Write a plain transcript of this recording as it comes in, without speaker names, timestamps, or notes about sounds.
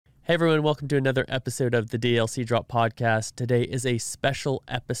Hey everyone, welcome to another episode of the DLC Drop Podcast. Today is a special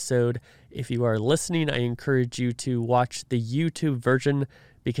episode. If you are listening, I encourage you to watch the YouTube version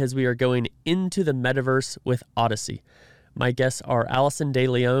because we are going into the Metaverse with Odyssey. My guests are Allison De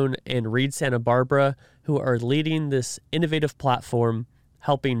Leon and Reed Santa Barbara, who are leading this innovative platform,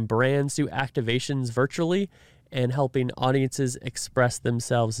 helping brands do activations virtually and helping audiences express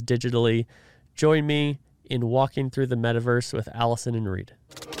themselves digitally. Join me in walking through the Metaverse with Allison and Reed.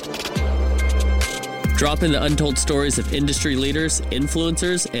 Drop in the untold stories of industry leaders,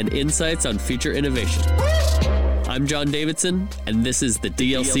 influencers, and insights on future innovation. I'm John Davidson, and this is the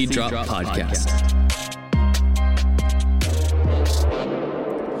DLC Drop Podcast.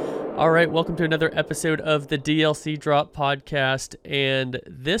 All right, welcome to another episode of the DLC Drop Podcast, and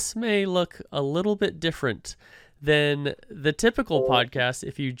this may look a little bit different than the typical podcast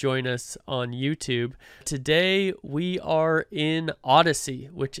if you join us on YouTube. Today, we are in Odyssey,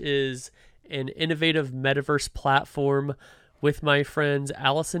 which is an innovative metaverse platform with my friends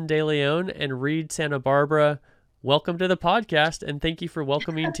Allison De Leon and Reed Santa Barbara. Welcome to the podcast, and thank you for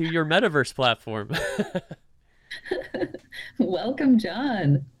welcoming to your metaverse platform. Welcome,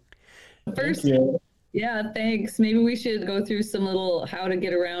 John. First, Thank you. yeah, thanks. Maybe we should go through some little how to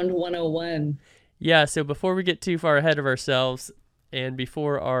get around 101. Yeah, so before we get too far ahead of ourselves, and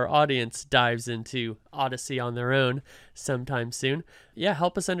before our audience dives into Odyssey on their own sometime soon,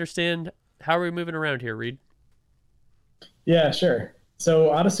 help us understand how are we moving around here, Reed? Yeah, sure.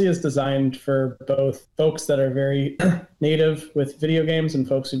 So Odyssey is designed for both folks that are very native with video games and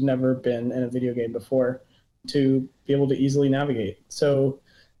folks who've never been in a video game before to be able to easily navigate. So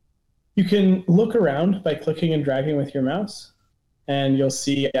you can look around by clicking and dragging with your mouse, and you'll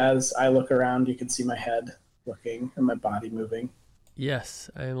see as I look around, you can see my head looking and my body moving. Yes,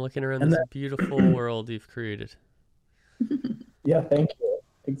 I am looking around this beautiful world you've created. Yeah, thank you.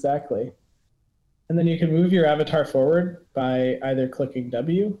 Exactly. And then you can move your avatar forward by either clicking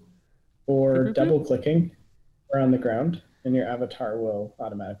W or double clicking around the ground, and your avatar will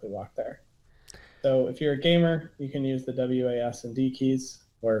automatically walk there. So if you're a gamer, you can use the W, A, S, and D keys,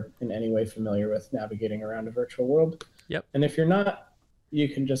 or in any way familiar with navigating around a virtual world. Yep. And if you're not, you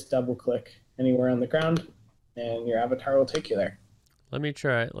can just double click anywhere on the ground and your avatar will take you there. Let me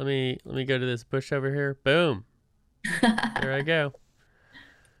try it. Let me go to this bush over here. Boom. There I go.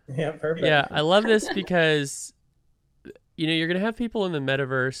 Yeah, perfect. Yeah, I love this because, you're going to have people in the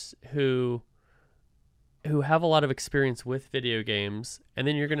metaverse who have a lot of experience with video games, and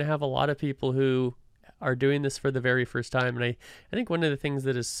then you're going to have a lot of people who are doing this for the very first time. And I think one of the things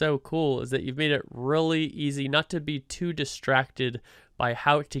that is so cool is that you've made it really easy not to be too distracted by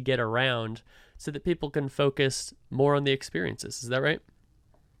how to get around so that people can focus more on the experiences. Is that right?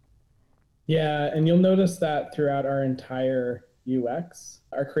 Yeah, and you'll notice that throughout our entire UX,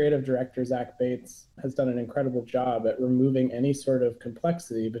 our creative director, Zach Bates, has done an incredible job at removing any sort of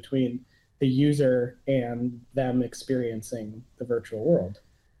complexity between the user and them experiencing the virtual world.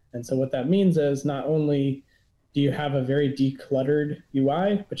 And so what that means is not only do you have a very decluttered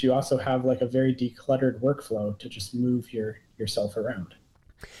UI, but you also have like a very decluttered workflow to just move yourself around.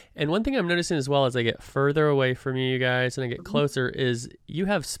 And one thing I'm noticing as well as I get further away from you guys and I get closer is you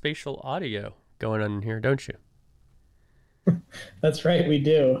have spatial audio going on in here, don't you? That's right, we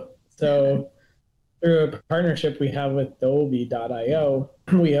do. So through a partnership we have with Dolby.io,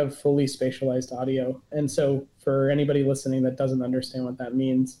 we have fully spatialized audio. And so for anybody listening that doesn't understand what that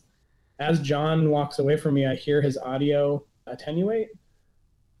means, as John walks away from me, I hear his audio attenuate.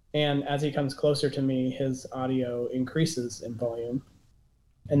 And as he comes closer to me, his audio increases in volume.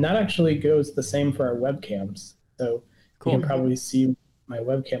 And that actually goes the same for our webcams. So cool. You can probably see my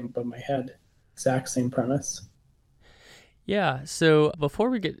webcam above my head. Exact same premise. Yeah, so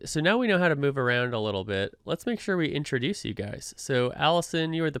now we know how to move around a little bit. Let's make sure we introduce you guys. So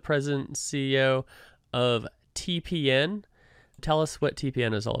Allison, you are the president and CEO of TPN. Tell us what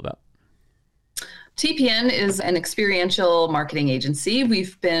TPN is all about. TPN is an experiential marketing agency.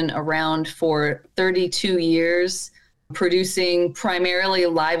 We've been around for 32 years, producing primarily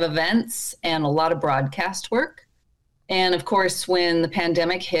live events and a lot of broadcast work. And of course, when the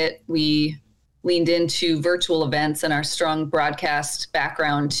pandemic hit, we leaned into virtual events and our strong broadcast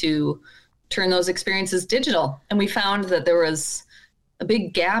background to turn those experiences digital. And we found that there was a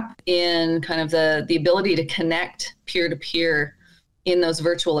big gap in kind of the ability to connect peer-to-peer in those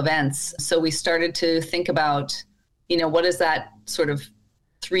virtual events. So we started to think about, what does that sort of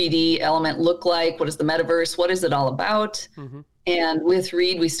 3D element look like? What is the metaverse? What is it all about? Mm-hmm. And with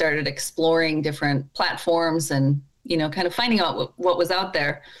Reed, we started exploring different platforms and, kind of finding out what was out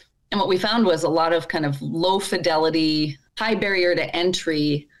there. And what we found was a lot of kind of low fidelity, high barrier to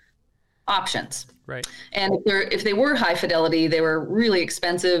entry options. Right. And if they were high fidelity, they were really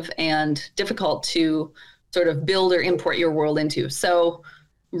expensive and difficult to sort of build or import your world into. So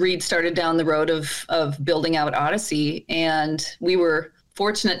Reed started down the road of building out Odyssey, and we were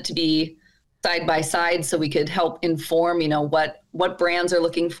fortunate to be side by side so we could help inform, what brands are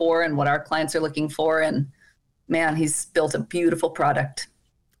looking for and what our clients are looking for. And man, he's built a beautiful product.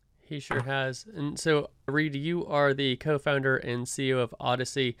 He sure has. And so, Reed, you are the co-founder and CEO of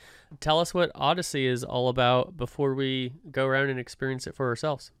Odyssey. Tell us what Odyssey is all about before we go around and experience it for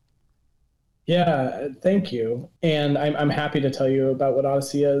ourselves. Yeah, thank you. And I'm happy to tell you about what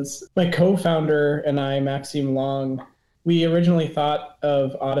Odyssey is. My co-founder and I, Maxime Long, we originally thought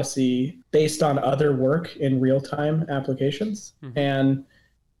of Odyssey based on other work in real-time applications. Mm-hmm. And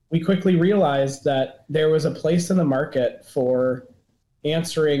we quickly realized that there was a place in the market for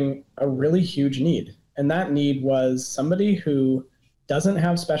answering a really huge need. And that need was somebody who doesn't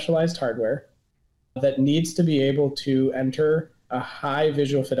have specialized hardware that needs to be able to enter a high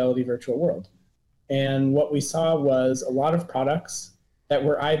visual fidelity virtual world. And what we saw was a lot of products that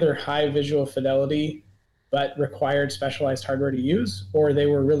were either high visual fidelity but required specialized hardware to use, or they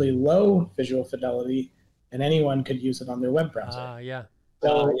were really low visual fidelity and anyone could use it on their web browser.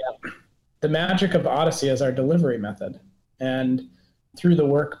 So the magic of Odyssey is our delivery method. And through the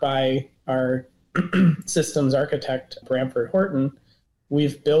work by our systems architect, Bramford Horton,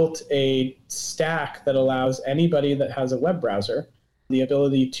 we've built a stack that allows anybody that has a web browser the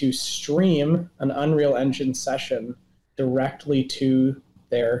ability to stream an Unreal Engine session directly to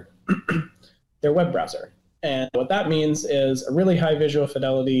their web browser. And what that means is a really high visual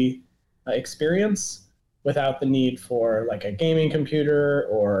fidelity experience without the need for like a gaming computer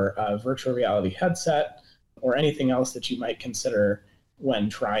or a virtual reality headset or anything else that you might consider when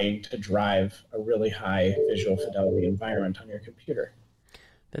trying to drive a really high visual fidelity environment on your computer.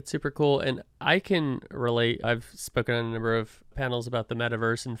 That's super cool. And I can relate. I've spoken on a number of panels about the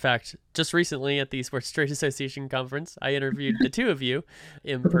metaverse. In fact, just recently at the Sports Trade Association conference, I interviewed the two of you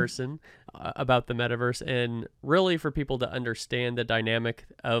in person about the metaverse, and really for people to understand the dynamic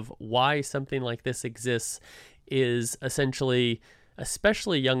of why something like this exists is essentially,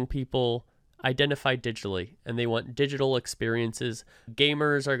 especially young people, identify digitally and they want digital experiences.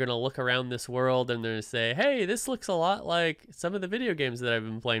 Gamers are going to look around this world and they're going to say, hey, this looks a lot like some of the video games that I've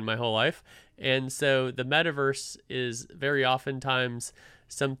been playing my whole life. And so the metaverse is very oftentimes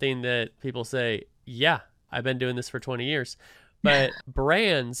something that people say, yeah, I've been doing this for 20 years. But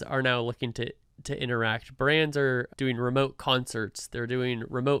brands are now looking to interact. Brands are doing remote concerts. They're doing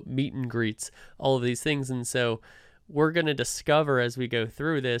remote meet and greets, all of these things. And so we're going to discover as we go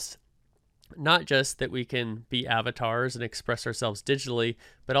through this, not just that we can be avatars and express ourselves digitally,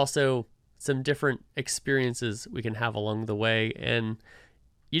 but also some different experiences we can have along the way. And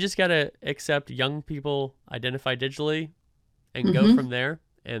you just got to accept young people identify digitally and go from there.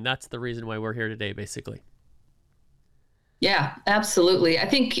 And that's the reason why we're here today, basically. Yeah, absolutely. I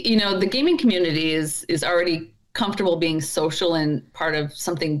think, the gaming community is already comfortable being social and part of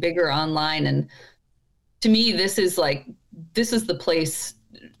something bigger online. And to me, this is the place.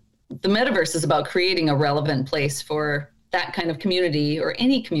 The metaverse is about creating a relevant place for that kind of community or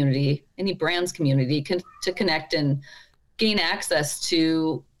any community, any brand's community to connect and gain access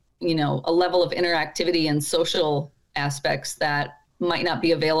to, a level of interactivity and social aspects that might not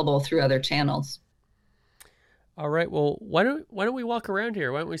be available through other channels. All right. Well, why don't we walk around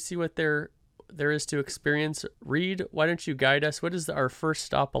here? Why don't we see what there is to experience? Reed, why don't you guide us? What is our first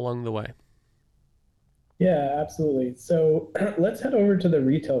stop along the way? Yeah, absolutely. So let's head over to the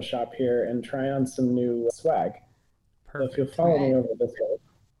retail shop here and try on some new swag. Perfect. So if you'll follow me over this way.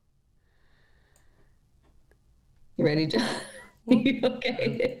 You ready, John?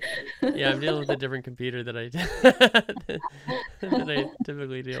 Okay. Yeah, I'm dealing with a different computer that I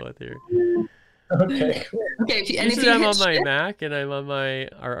typically deal with here. Okay, cool. Okay, usually I'm on my Mac and I'm on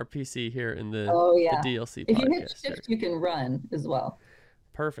our PC here in the DLC podcast. If you hit shift, you can run as well.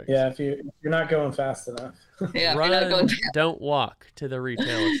 Perfect. Yeah, if you're not going fast enough. Yeah, run, you're not going fast. Don't walk to the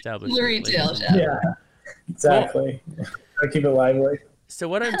retail establishment. The retail shop. Yeah, exactly. Cool. Gotta keep it lively. So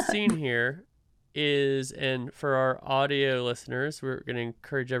what I'm seeing here is, and for our audio listeners, we're going to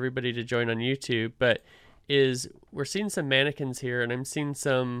encourage everybody to join on YouTube, but we're seeing some mannequins here, and I'm seeing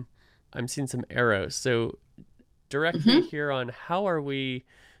some arrows. So direct me here on how are we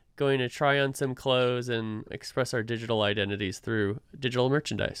going to try on some clothes and express our digital identities through digital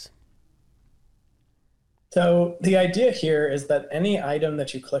merchandise. So the idea here is that any item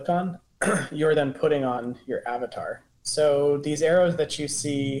that you click on, you're then putting on your avatar. So these arrows that you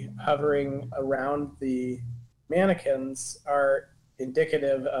see hovering around the mannequins are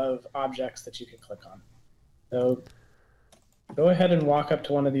indicative of objects that you can click on. So go ahead and walk up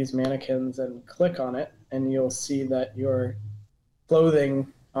to one of these mannequins and click on it, and you'll see that your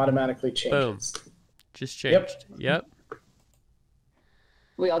clothing automatically changes. Boom. Just changed. Yep.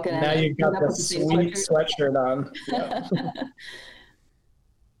 We all can Now you've got the sweet sweatshirt on. Yep.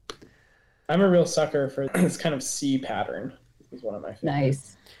 I'm a real sucker for this kind of C pattern. It's one of my favorites.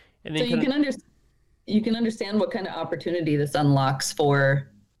 Nice. And so you can understand what kind of opportunity this unlocks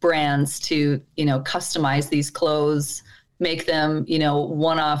for brands to, customize these clothes, make them,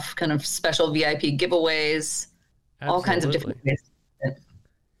 one-off kind of special VIP giveaways, all kinds of different ways to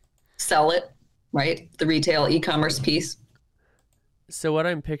sell it, right? The retail e-commerce piece. So what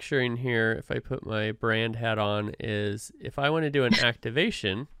I'm picturing here, if I put my brand hat on, is if I want to do an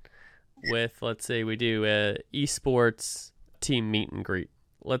activation with, let's say we do a esports team meet and greet.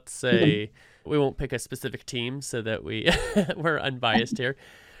 Let's say we won't pick a specific team so that we're unbiased here.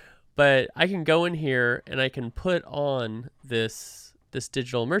 But I can go in here and I can put on this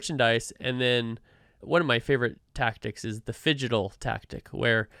digital merchandise, and then one of my favorite tactics is the phygital tactic,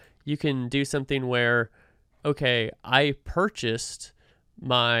 where you can do something where, okay, I purchased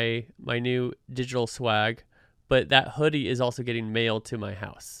my new digital swag, but that hoodie is also getting mailed to my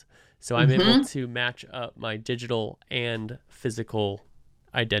house. So I'm able to match up my digital and physical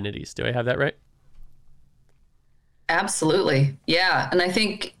identities. Do I have that right? Absolutely. Yeah. And I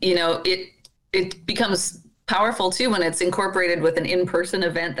think, it becomes powerful too when it's incorporated with an in-person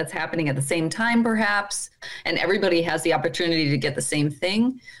event that's happening at the same time, perhaps, and everybody has the opportunity to get the same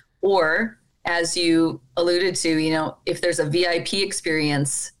thing. Or, as you alluded to, if there's a VIP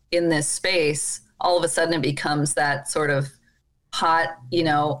experience in this space, all of a sudden it becomes that sort of hot,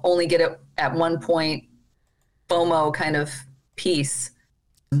 only get it at one point, FOMO kind of piece.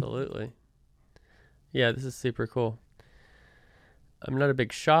 Absolutely. Yeah, this is super cool. I'm not a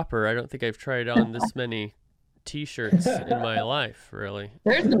big shopper. I don't think I've tried on this many t-shirts in my life, really.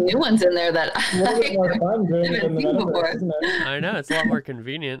 There's some new ones in there that I haven't seen before. I know, it's a lot more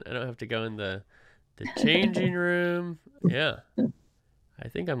convenient. I don't have to go in the changing room. Yeah. I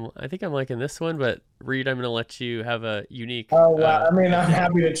think I'm liking this one, but Reed, I'm going to let you have a unique. Oh, wow. I'm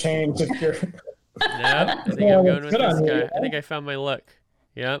happy to change if you're. No, I think I'm going with this guy. I think I found my look.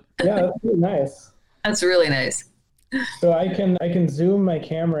 Yep. Yeah, that's really nice. That's really nice. So I can zoom my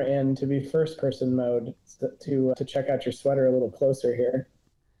camera in to be first person mode to check out your sweater a little closer here.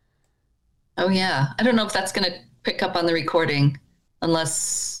 Oh yeah, I don't know if that's going to pick up on the recording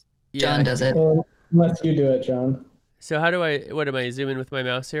unless John does it. Unless you do it, John. So what am I zooming with my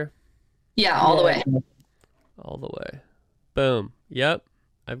mouse here? Yeah, all the way. All the way. Boom. Yep.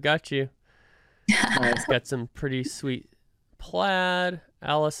 I've got you. It's got some pretty sweet plaid.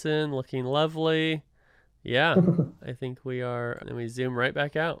 Allison looking lovely. Yeah, I think we are. And we zoom right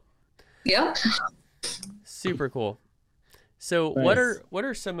back out. Yeah. Super cool. So nice. What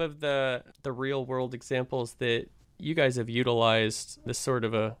are some of the real world examples that you guys have utilized this sort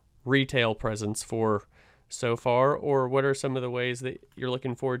of a retail presence for so far, or what are some of the ways that you're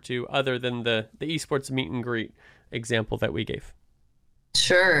looking forward to other than the esports meet and greet example that we gave?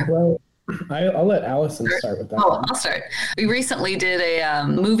 Sure. Well, I'll let Allison start with that. Oh, I'll start. We recently did a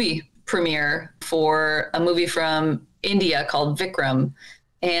movie premiere for a movie from India called Vikram.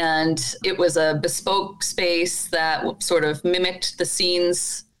 And it was a bespoke space that sort of mimicked the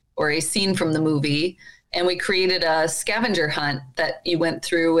scenes or a scene from the movie. And we created a scavenger hunt that you went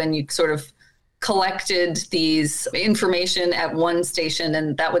through and you sort of collected these information at one station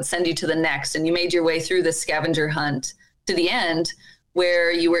and that would send you to the next. And you made your way through the scavenger hunt to the end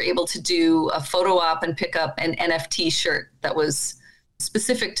where you were able to do a photo op and pick up an NFT shirt that was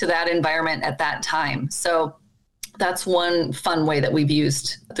specific to that environment at that time. So that's one fun way that we've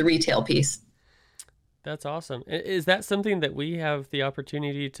used the retail piece. That's awesome. Is that something that we have the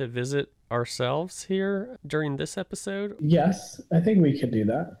opportunity to visit ourselves here during this episode? Yes, I think we could do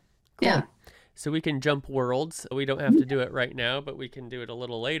that. Cool. Yeah. So we can jump worlds. We don't have to do it right now, but we can do it a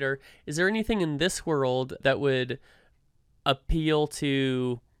little later. Is there anything in this world that would appeal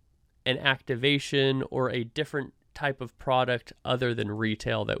to an activation or a different type of product other than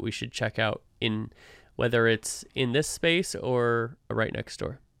retail that we should check out, in whether it's in this space or right next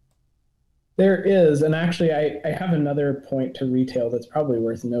door? There is, and actually I have another point to retail that's probably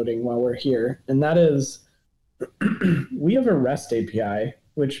worth noting while we're here, and that is we have a REST API,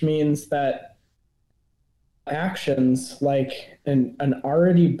 which means that actions like an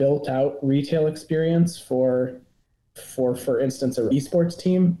already built out retail experience for instance, an esports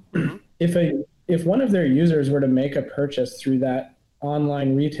team, if one of their users were to make a purchase through that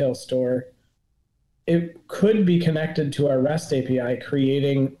online retail store, it could be connected to our REST API,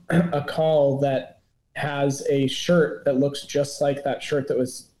 creating a call that has a shirt that looks just like that shirt that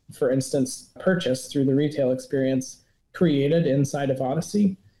was, for instance, purchased through the retail experience, created inside of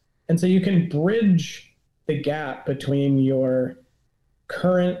Odyssey. And so you can bridge the gap between your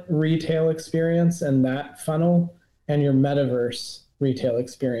current retail experience and that funnel and your metaverse retail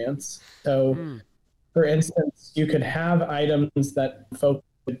experience. So, for instance, you could have items that folks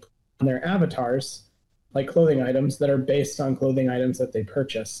put on their avatars, like clothing items that are based on clothing items that they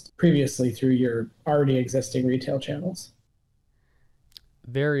purchased previously through your already existing retail channels.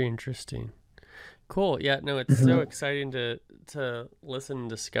 Very interesting. Cool. Yeah, no, it's so exciting to listen and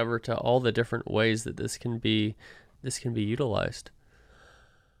discover to all the different ways that this can be utilized.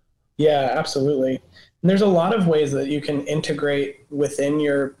 Yeah, absolutely. And there's a lot of ways that you can integrate within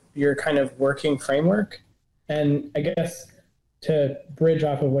your kind of working framework. And I guess to bridge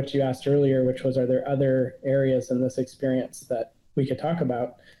off of what you asked earlier, which was, are there other areas in this experience that we could talk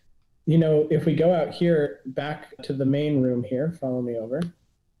about? You know, if we go out here back to the main room here, follow me over.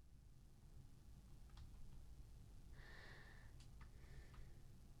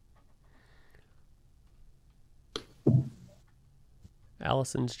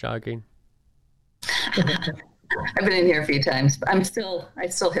 Allison's jogging. I've been in here a few times, but I still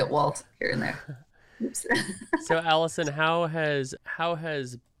hit walls here and there. Oops. So Allison, how has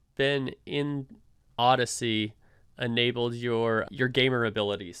been in Odyssey enabled your gamer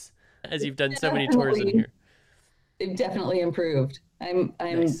abilities as you've done so many tours in here? They've definitely improved. I'm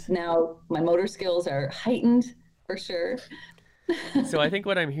nice. Now my motor skills are heightened for sure. So I think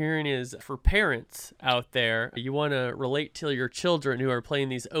what I'm hearing is, for parents out there, you want to relate to your children who are playing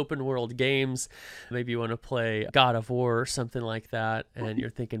these open world games. Maybe you want to play God of War or something like that, and you're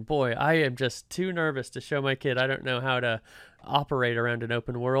thinking, boy, I am just too nervous to show my kid I don't know how to operate around an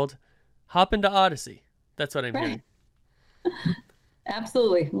open world. Hop into Odyssey. That's what I'm hearing.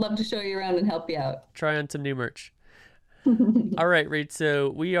 Absolutely. Love to show you around and help you out. Try on some new merch. All right, Reed.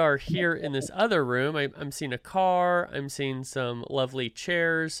 So we are here in this other room. I'm seeing a car. I'm seeing some lovely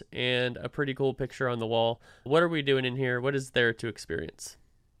chairs and a pretty cool picture on the wall. What are we doing in here? What is there to experience?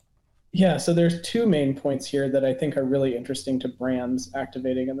 Yeah, so there's two main points here that I think are really interesting to brands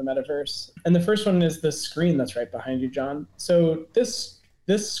activating in the metaverse. And the first one is the screen that's right behind you, John. So this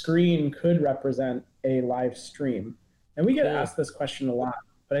screen could represent a live stream. And we get asked this question a lot,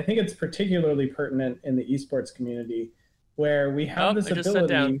 but I think it's particularly pertinent in the esports community, where we have this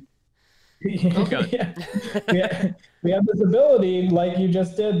ability. We have this ability, like you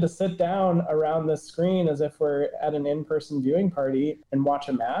just did, to sit down around the screen as if we're at an in-person viewing party and watch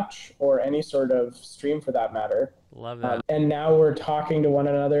a match or any sort of stream for that matter. Love that. And now we're talking to one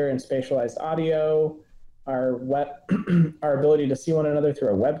another in spatialized audio. Our ability to see one another through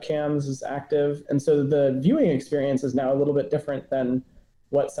our webcams is active. And so the viewing experience is now a little bit different than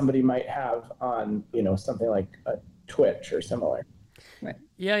what somebody might have on, something like a Twitch or similar. Right.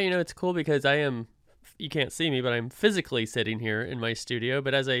 Yeah, it's cool because you can't see me, but I'm physically sitting here in my studio.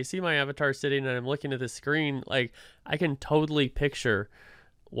 But as I see my avatar sitting and I'm looking at the screen, like, I can totally picture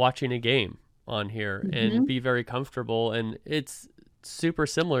watching a game on here and be very comfortable. And it's super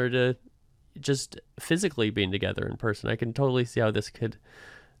similar to just physically being together in person. I can totally see how this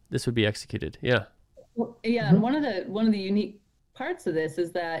would be executed. Yeah. Well, yeah. And one of the unique parts of this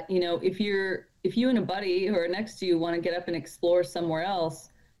is that, if you and a buddy who are next to you want to get up and explore somewhere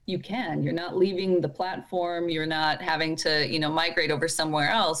else, you can. You're not leaving the platform. You're not having to, migrate over somewhere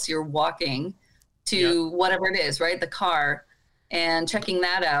else. You're walking to whatever it is, right? The car, and checking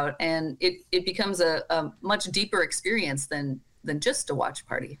that out. And it becomes a much deeper experience than just a watch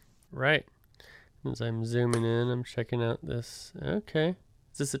party. Right. As I'm zooming in, I'm checking out this. Okay.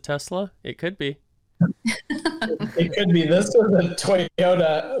 Is this a Tesla? It could be. It could be this or the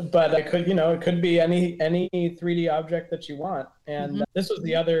Toyota, but it could be any 3D object that you want. And this was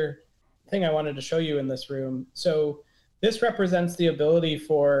the other thing I wanted to show you in this room. So this represents the ability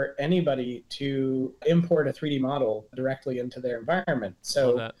for anybody to import a 3D model directly into their environment.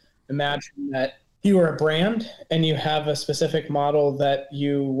 So imagine that you are a brand and you have a specific model that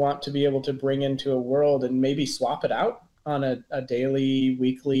you want to be able to bring into a world and maybe swap it out on a daily,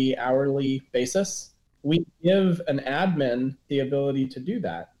 weekly, hourly basis. We give an admin the ability to do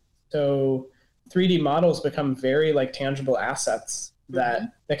that. So 3D models become very tangible assets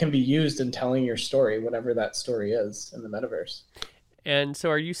that can be used in telling your story, whatever that story is in the metaverse. And so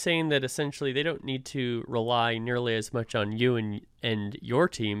are you saying that essentially they don't need to rely nearly as much on you and your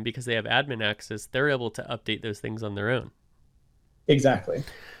team because they have admin access? They're able to update those things on their own. Exactly.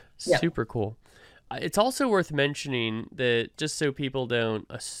 Super cool. It's also worth mentioning that, just so people don't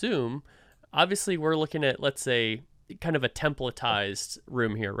assume, obviously we're looking at, let's say, kind of a templatized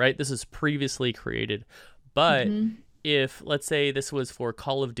room here, right? This is previously created. But if, let's say, this was for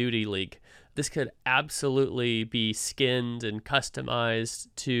Call of Duty League, this could absolutely be skinned and customized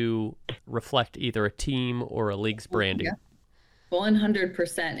to reflect either a team or a league's branding. Yeah.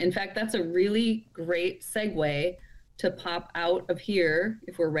 100%. In fact, that's a really great segue to pop out of here,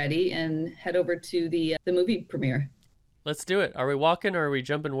 if we're ready, and head over to the movie premiere. Let's do it. Are we walking or are we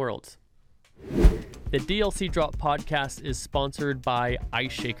jumping worlds? The DLC Drop podcast is sponsored by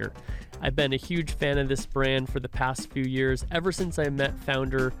Ice Shaker. I've been a huge fan of this brand for the past few years, ever since I met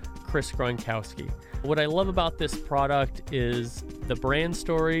founder Chris Gronkowski. What I love about this product is the brand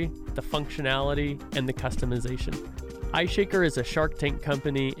story, the functionality, and the customization. Ice Shaker is a Shark Tank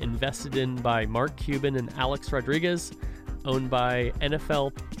company invested in by Mark Cuban and Alex Rodriguez, owned by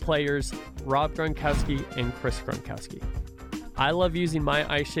NFL players Rob Gronkowski and Chris Gronkowski. I love using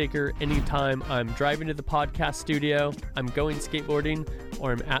my Ice Shaker anytime I'm driving to the podcast studio, I'm going skateboarding,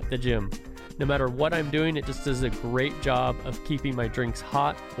 or I'm at the gym. No matter what I'm doing, it just does a great job of keeping my drinks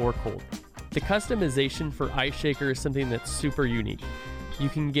hot or cold. The customization for Ice Shaker is something that's super unique. You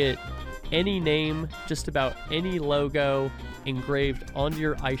can get any name, just about any logo engraved onto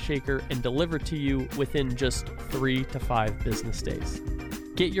your Ice Shaker and delivered to you within just 3 to 5 business days.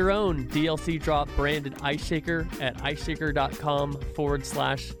 Get your own DLC Drop branded Ice Shaker at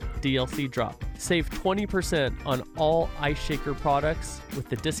iceshaker.com/DLC Drop. Save 20% on all Ice Shaker products with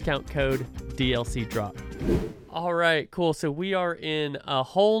the discount code DLC Drop. All right, cool. So we are in a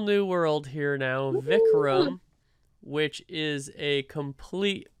whole new world here now, Vikram, which is a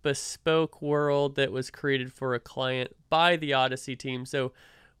complete bespoke world that was created for a client by the Odyssey team. So,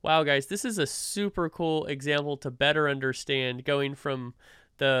 wow, guys, this is a super cool example to better understand going from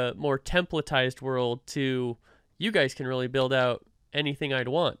the more templatized world to you guys can really build out anything I'd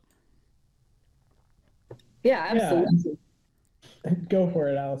want. Yeah, absolutely. Yeah. Go for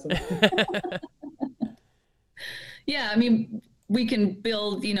it, Allison. Yeah, I mean, we can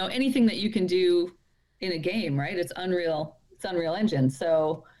build, anything that you can do in a game, right? It's Unreal Engine.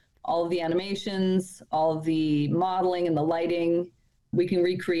 So all of the animations, all of the modeling and the lighting, we can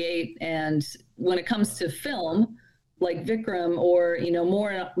recreate. And when it comes to film, like Vikram, or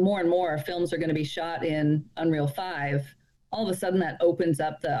more and more films are going to be shot in Unreal 5, all of a sudden that opens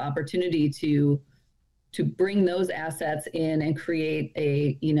up the opportunity to bring those assets in and create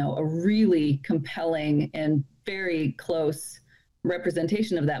a really compelling and very close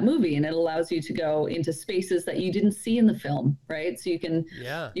representation of that movie. And it allows you to go into spaces that you didn't see in the film, right? So you can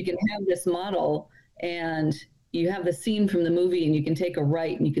have this model and you have the scene from the movie and you can take a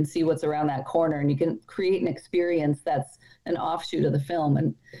right and you can see what's around that corner and you can create an experience that's an offshoot of the film,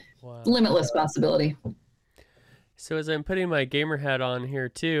 and limitless possibility. So as I'm putting my gamer hat on here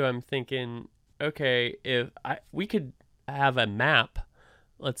too, I'm thinking, okay, if we could have a map,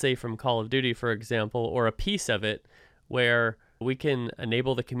 let's say from Call of Duty, for example, or a piece of it where we can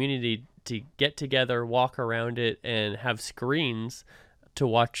enable the community to get together, walk around it, and have screens to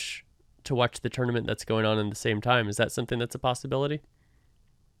watch the tournament that's going on in the same time. Is that something that's a possibility?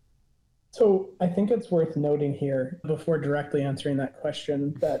 So I think it's worth noting here, before directly answering that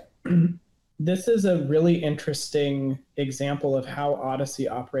question, that this is a really interesting example of how Odyssey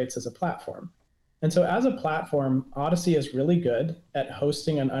operates as a platform. And so as a platform, Odyssey is really good at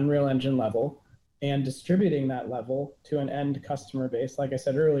hosting an Unreal Engine level and distributing that level to an end customer base, like I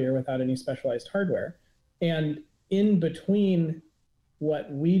said earlier, without any specialized hardware. And in between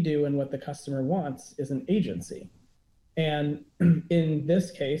what we do and what the customer wants is an agency. And in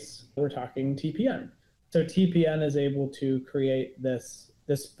this case, we're talking TPN. So TPN is able to create this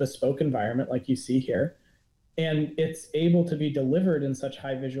bespoke environment like you see here. And it's able to be delivered in such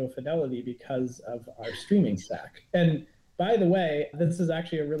high visual fidelity because of our streaming stack. And by the way, this is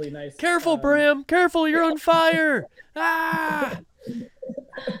actually a really nice... Careful, Bram! Careful, you're on fire! Ah!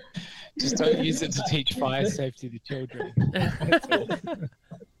 Just don't use it to teach fire safety to children.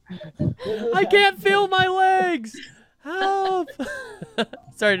 I can't feel my legs! Help!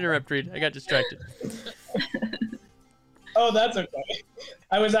 Sorry to interrupt, Reed. I got distracted. Oh, that's okay.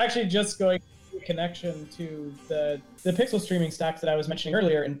 I was actually just going connection to the pixel streaming stacks that I was mentioning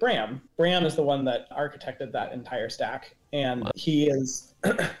earlier in Bram. Bram is the one that architected that entire stack. And he is,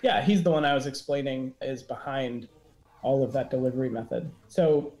 he's the one I was explaining is behind all of that delivery method.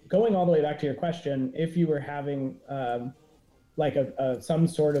 So going all the way back to your question, if you were having like some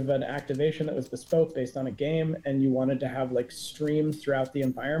sort of an activation that was bespoke based on a game and you wanted to have like streams throughout the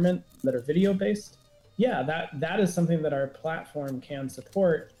environment that are video based, that is something that our platform can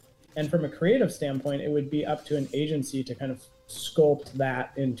support. And from a creative standpoint, it would be up to an agency to kind of sculpt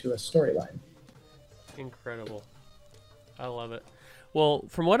that into a storyline. Incredible. I love it. Well,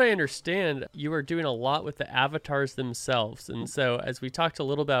 from what I understand, you are doing a lot with the avatars themselves. And so, as we talked a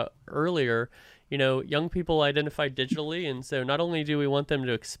little about earlier, young people identify digitally. And so not only do we want them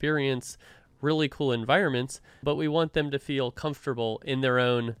to experience really cool environments, but we want them to feel comfortable in their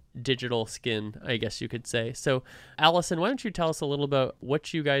own digital skin, I guess you could say. So, Allison, why don't you tell us a little about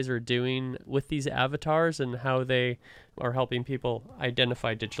what you guys are doing with these avatars and how they are helping people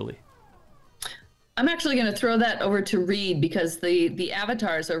identify digitally? I'm actually going to throw that over to Reed because the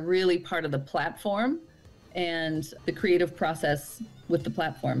avatars are really part of the platform and the creative process with the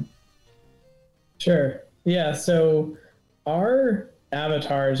platform. Sure. Yeah. So our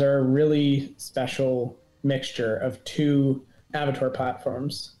avatars are a really special mixture of two avatar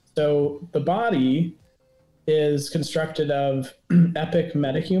platforms. So the body is constructed of Epic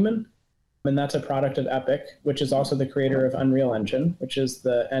MetaHuman, and that's a product of Epic, which is also the creator of Unreal Engine, which is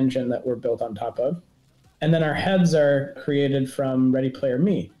the engine that we're built on top of. And then our heads are created from Ready Player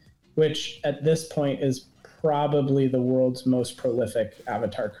Me, which at this point is probably the world's most prolific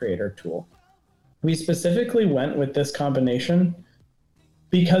avatar creator tool. We specifically went with this combination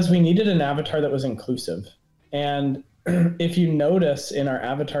because we needed an avatar that was inclusive. And if you notice in our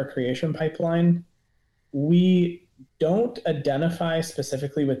avatar creation pipeline, we don't identify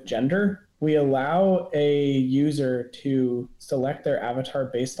specifically with gender. We allow a user to select their avatar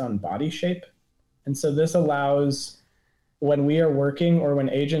based on body shape. And so this allows when we are working or when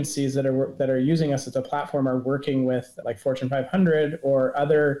agencies that are using us as a platform are working with like Fortune 500 or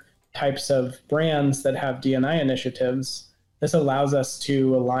other types of brands that have D&I initiatives, this allows us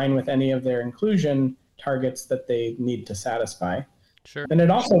to align with any of their inclusion targets that they need to satisfy. Sure. And it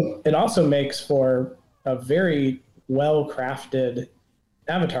also makes for a very well-crafted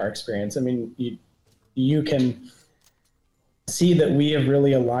avatar experience. I mean, you can see that we have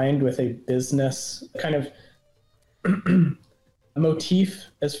really aligned with a business kind of motif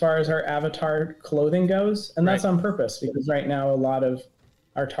as far as our avatar clothing goes. And that's on purpose because right now a lot of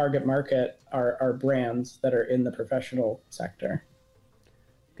our target market are brands that are in the professional sector.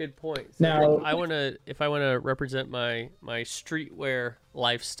 Good point. So Now, if I want to represent my streetwear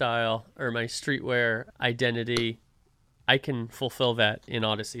lifestyle or my streetwear identity, I can fulfill that in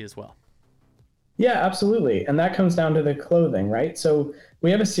Odyssey as well. Yeah, absolutely. And that comes down to the clothing, right? So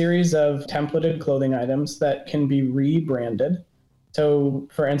we have a series of templated clothing items that can be rebranded. So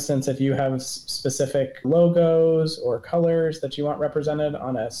for instance, if you have specific logos or colors that you want represented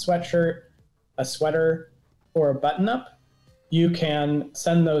on a sweatshirt, a sweater, or a button-up, you can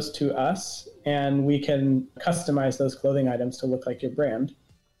send those to us and we can customize those clothing items to look like your brand.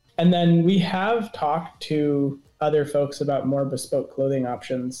 And then we have talked to other folks about more bespoke clothing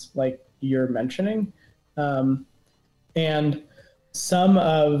options like you're mentioning. And some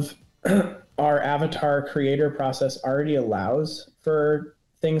of our avatar creator process already allows for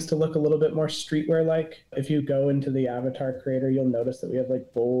things to look a little bit more streetwear-like. If you go into the avatar creator, you'll notice that we have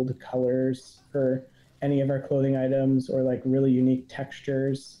like bold colors for any of our clothing items or like really unique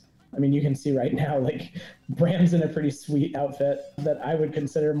textures. I mean, you can see right now, like Bram's in a pretty sweet outfit that I would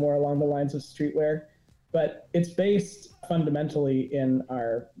consider more along the lines of streetwear, but it's based fundamentally in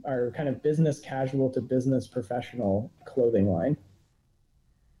our kind of business casual to business professional clothing line.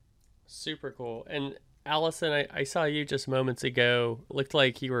 Super cool. And Allison, I saw you just moments ago. Looked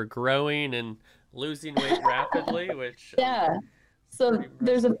like you were growing and losing weight rapidly, which So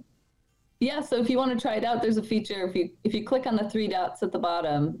there's so if you want to try it out, there's a feature. If you click on the three dots at the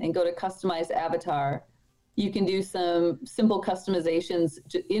bottom and go to customize avatar, you can do some simple customizations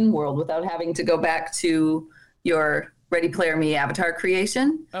in world without having to go back to your Ready Player Me avatar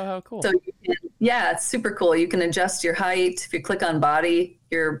creation. Oh, how cool. So it's super cool. You can adjust your height. If you click on body,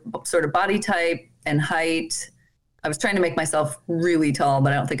 your sort of body type and height. I was trying to make myself really tall,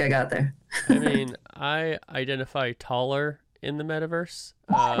 but I don't think I got there. I mean, I identify taller in the metaverse.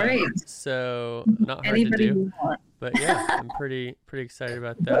 Great. So not hard to do. But yeah, I'm pretty excited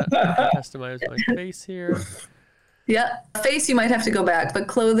about that. I can customize my face here. Yeah, face you might have to go back, but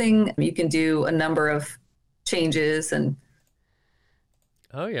clothing you can do a number of changes and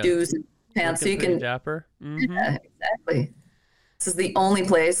do's and pants. So you can dapper. Mm-hmm. Yeah, exactly. This is the only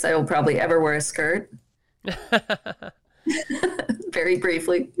place I will probably ever wear a skirt. Very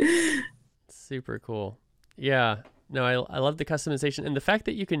briefly. Super cool. Yeah. No, I love the customization and the fact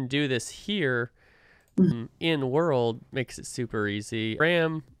that you can do this here in world makes it super easy.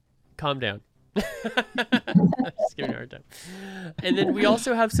 Ram, calm down. Just giving you a hard time. And then we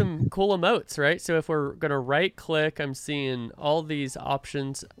also have some cool emotes, right? So if we're going to right click, I'm seeing all these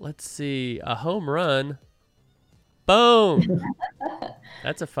options. Let's see, a home run. Boom.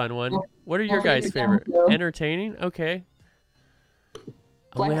 That's a fun one. What are your Well, guys' favorite? so. Entertaining? Okay.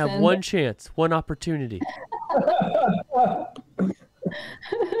 Only have Flexing. one chance, one opportunity.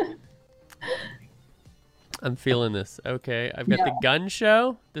 I'm feeling this. Okay. I've got the gun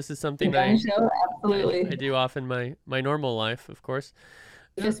show. This is something Gun show, absolutely. I do often my normal life, of course.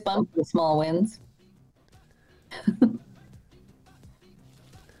 Fist bump the small wins.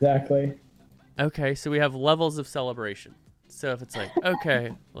 Exactly. Okay, so we have levels of celebration. So if it's like,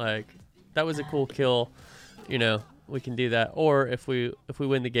 okay, like that was a cool kill, you know, we can do that. Or if we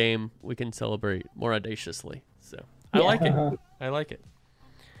win the game, we can celebrate more audaciously. So I like it. I like it.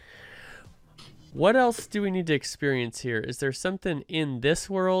 What else do we need to experience here? Is there something in this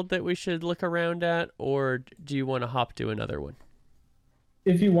world that we should look around at, or do you want to hop to another one?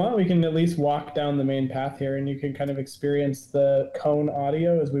 If you want, we can at least walk down the main path here, and you can kind of experience the cone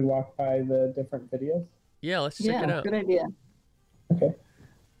audio as we walk by the different videos. Yeah, let's check it out. Good idea. Okay.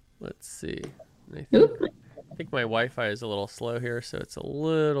 Let's see. I think my Wi-Fi is a little slow here, so it's a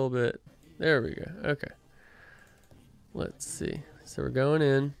little bit. There we go. Okay. Let's see. So we're going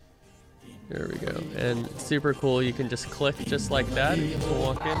in. There we go. And super cool. You can just click just like that. You can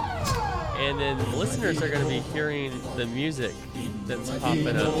walk in. And then the listeners are going to be hearing the music that's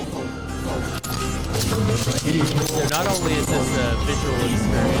popping up. So not only is this a visual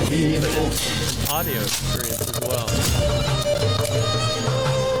experience, but it's an audio experience as well.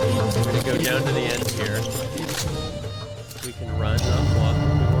 We're going to go down to the end here. We can run up, walk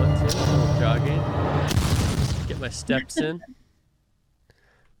if we want to. A little jogging. Get my steps in.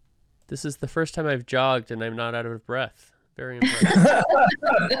 This is the first time I've jogged and I'm not out of breath. Very impressive.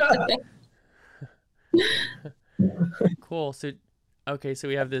 Cool. So, okay, so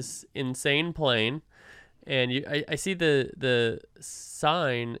we have this insane plane, and I see the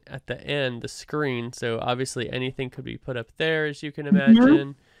sign at the end, the screen. So obviously anything could be put up there, as you can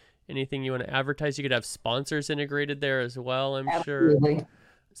imagine. Anything you want to advertise, you could have sponsors integrated there as well, I'm Absolutely. sure.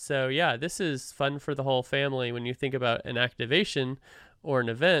 So yeah, this is fun for the whole family when you think about an activation or an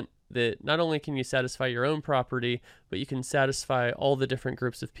event that not only can you satisfy your own property, but you can satisfy all the different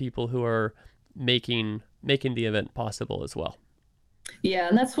groups of people who are making the event possible as well. Yeah,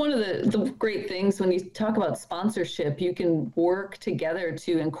 and that's one of the great things when you talk about sponsorship. You can work together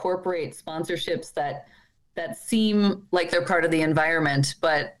to incorporate sponsorships that seem like they're part of the environment,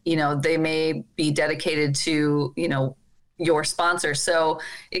 but they may be dedicated to your sponsor. So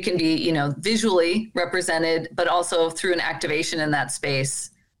it can be visually represented, but also through an activation in that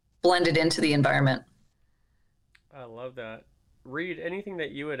space, blended into the environment. I love that. Reed, anything that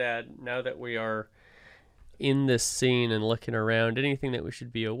you would add now that we are in this scene and looking around, anything that we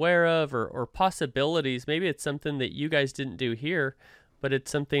should be aware of or possibilities? Maybe it's something that you guys didn't do here, but it's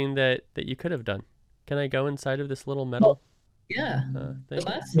something that you could have done. Can I go inside of this little metal? Yeah. Thing?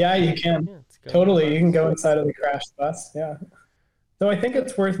 Yeah, you can. Yeah, totally. You can go inside of the crashed bus. Yeah. So I think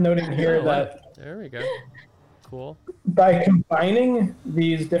it's worth noting here that there we go. Cool. By combining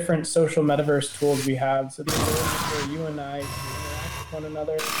these different social metaverse tools we have, so these are where you and I can interact with one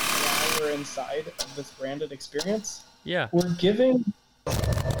another while we're inside of this branded experience. Yeah. We're giving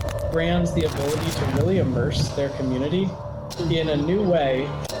brands the ability to really immerse their community in a new way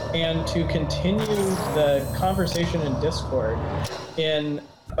and to continue the conversation in Discord in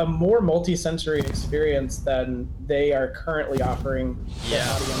a more multi-sensory experience than they are currently offering the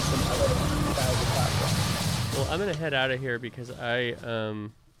audience and other platforms. Well, I'm going to head out of here because I,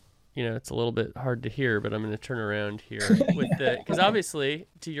 it's a little bit hard to hear, but I'm going to turn around here because obviously,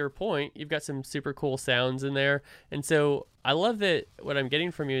 to your point, you've got some super cool sounds in there. And so I love that what I'm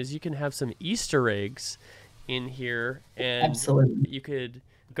getting from you is you can have some Easter eggs in here, and absolutely, you could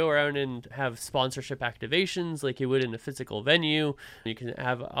go around and have sponsorship activations like you would in a physical venue. You can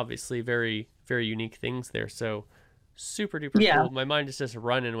have obviously very, very unique things there. So super duper cool. My mind is just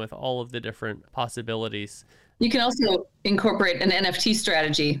running with all of the different possibilities. You can also incorporate an NFT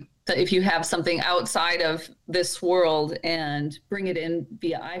strategy that if you have something outside of this world and bring it in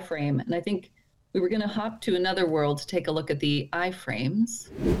via iframe. And I think we were going to hop to another world to take a look at the iframes.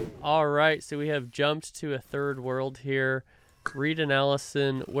 All right. So we have jumped to a third world here. Reed and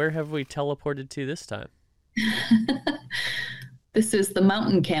Allison, where have we teleported to this time? This is the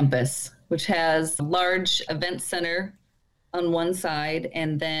mountain campus, which has a large event center on one side,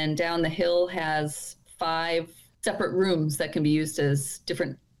 and then down the hill has 5 separate rooms that can be used as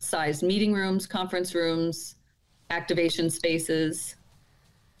different sized meeting rooms, conference rooms, activation spaces.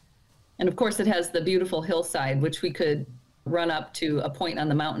 And of course, it has the beautiful hillside, which we could run up to a point on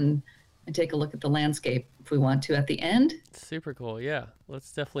the mountain and take a look at the landscape if we want to at the end. Super cool. Yeah,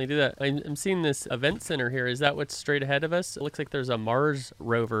 let's definitely do that. I'm seeing this event center here. Is that what's straight ahead of us? It looks like there's a Mars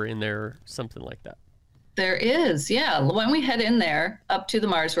rover in there, something like that. There is, yeah. Why don't we head in there up to the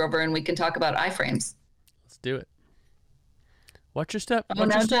Mars rover and we can talk about iframes. Let's do it. Watch your step. Oh,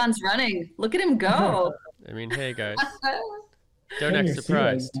 now John's running. Look at him go. I mean, hey guys, don't act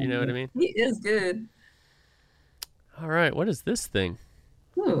surprised. You know what I mean? He is good. All right, what is this thing?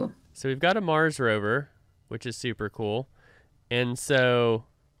 Ooh. So we've got a Mars rover, which is super cool. And so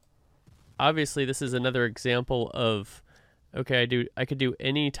obviously this is another example of, okay, I could do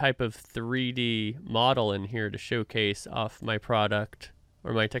any type of 3D model in here to showcase off my product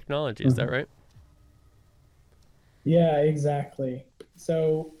or my technology. Is that right? Yeah, exactly.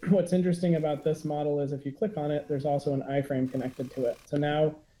 So what's interesting about this model is if you click on it, there's also an iframe connected to it. So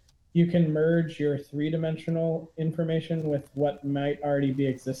now you can merge your three-dimensional information with what might already be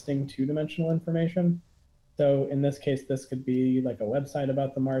existing two-dimensional information. So in this case, this could be like a website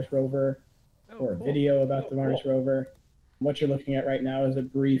about the Mars rover or a video about the Mars rover. What you're looking at right now is a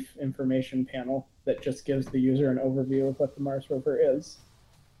brief information panel that just gives the user an overview of what the Mars rover is.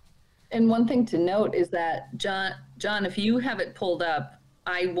 And one thing to note is that, John, if you have it pulled up,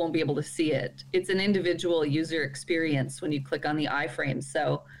 I won't be able to see it. It's an individual user experience when you click on the iframe.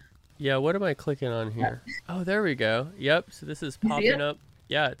 So yeah, what am I clicking on here? Oh, there we go. Yep, so this is popping up.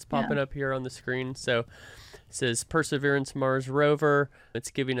 Yeah, it's popping up here on the screen. So it says Perseverance Mars rover.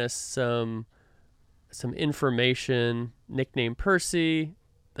 It's giving us some information, nickname Percy,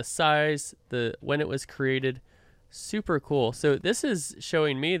 the size, when it was created. Super cool. So this is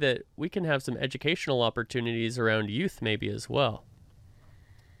showing me that we can have some educational opportunities around youth maybe as well.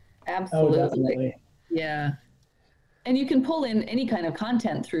 Absolutely. Oh, definitely. Yeah. And you can pull in any kind of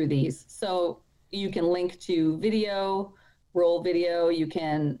content through these. So you can link to video, roll video. You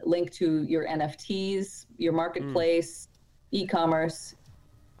can link to your NFTs, your marketplace, e-commerce.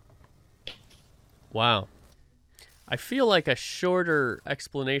 Wow. I feel like a shorter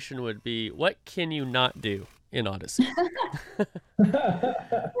explanation would be, what can you not do in Odyssey?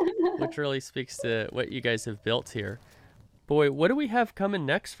 Which really speaks to what you guys have built here. Boy, what do we have coming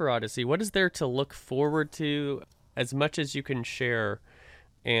next for Odyssey? What is there to look forward to, as much as you can share,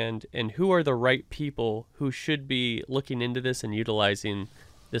 and who are the right people who should be looking into this and utilizing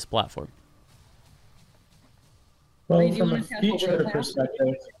this platform? Well, from a feature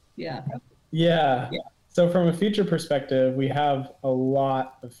perspective, yeah. So from a feature perspective, we have a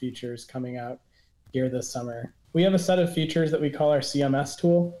lot of features coming out here this summer. We have a set of features that we call our CMS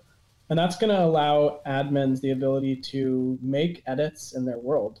tool, and that's going to allow admins the ability to make edits in their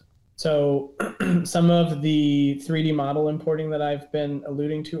world. So some of the 3D model importing that I've been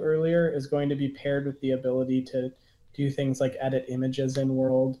alluding to earlier is going to be paired with the ability to do things like edit images in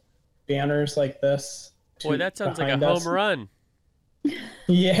world, banners like this. Boy, that sounds like a home run.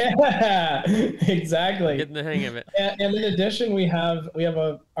 Yeah, exactly. Getting the hang of it. And in addition, we have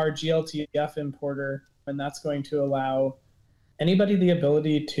our GLTF importer, and that's going to allow anybody the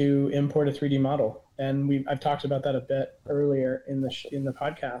ability to import a 3D model. And I've talked about that a bit earlier in the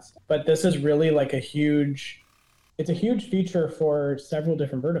podcast. But this is really like it's a huge feature for several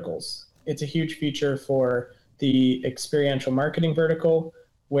different verticals. It's a huge feature for the experiential marketing vertical,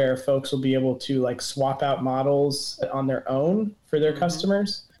 where folks will be able to like swap out models on their own for their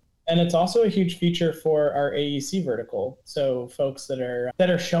customers. And it's also a huge feature for our AEC vertical. So folks that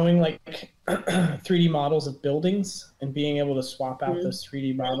are showing like 3D models of buildings and being able to swap out those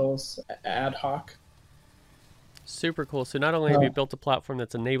 3D models ad hoc. Super cool. So not only have you built a platform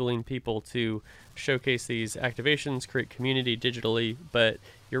that's enabling people to showcase these activations, create community digitally, but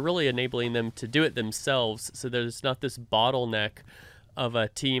you're really enabling them to do it themselves. So there's not this bottleneck of a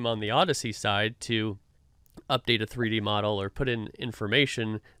team on the Odyssey side to update a 3D model or put in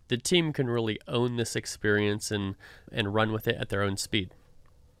information. The team can really own this experience and run with it at their own speed.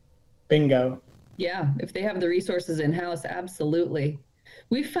 Bingo. Yeah, if they have the resources in-house, absolutely.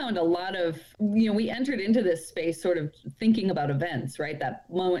 We've found a lot of, we entered into this space sort of thinking about events, right? That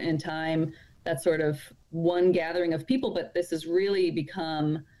moment in time, that sort of one gathering of people, but this has really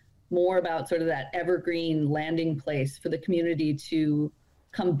become more about sort of that evergreen landing place for the community to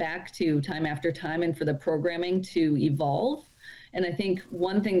come back to time after time and for the programming to evolve. And I think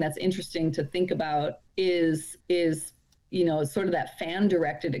one thing that's interesting to think about is sort of that fan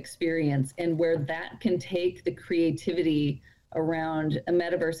directed experience and where that can take the creativity around a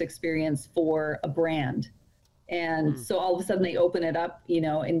metaverse experience for a brand. And so all of a sudden they open it up,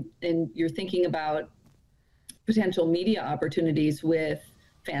 and you're thinking about potential media opportunities with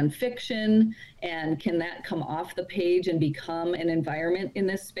fan fiction, and can that come off the page and become an environment in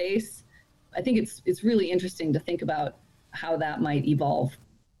this space? I think it's really interesting to think about how that might evolve.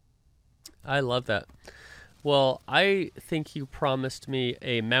 I love that. Well, I think you promised me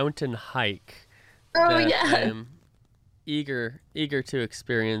a mountain hike that I am eager to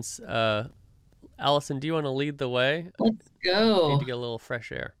experience. Allison, do you want to lead the way? Let's go. I need to get a little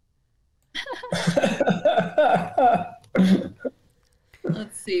fresh air.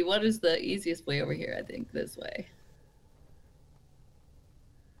 Let's see. What is the easiest way over here? I think this way.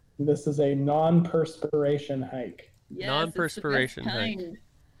 This is a non-perspiration hike. Yes, non-perspiration it's the best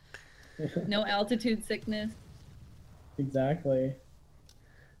kind. No altitude sickness. Exactly.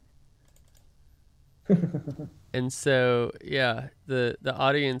 And so, yeah, the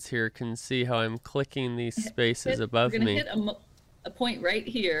audience here can see how I'm clicking these spaces above me. We're going to hit a point right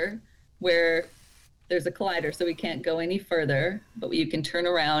here where there's a collider, so we can't go any further, but you can turn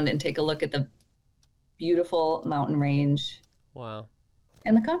around and take a look at the beautiful mountain range. Wow.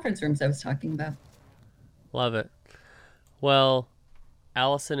 And the conference rooms I was talking about. Love it. Well,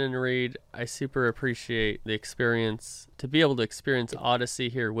 Allison and Reed, I super appreciate the experience, to be able to experience Odyssey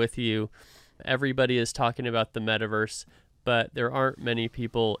here with you. Everybody is talking about the metaverse, but there aren't many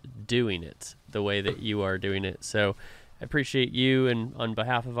people doing it the way that you are doing it. So I appreciate you, and on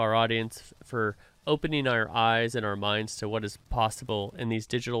behalf of our audience, for opening our eyes and our minds to what is possible in these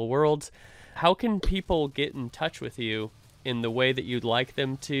digital worlds. How can people get in touch with you in the way that you'd like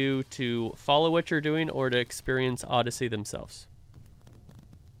them to follow what you're doing or to experience Odyssey themselves?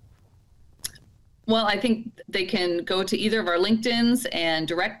 Well, I think they can go to either of our LinkedIns and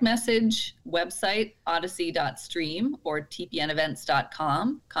direct message website, odyssey.stream or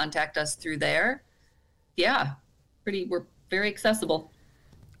tpnevents.com. Contact us through there. Yeah, we're very accessible.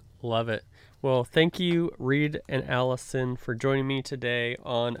 Love it. Well, thank you, Reed and Allison, for joining me today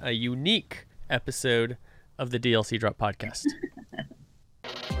on a unique episode of the DLC Drop Podcast.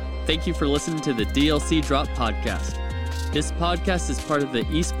 Thank you for listening to the DLC Drop Podcast. This podcast is part of the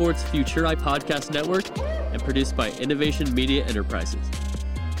Esports Futuri Podcast Network and produced by Innovation Media Enterprises.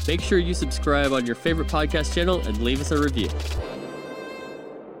 Make sure you subscribe on your favorite podcast channel and leave us a review.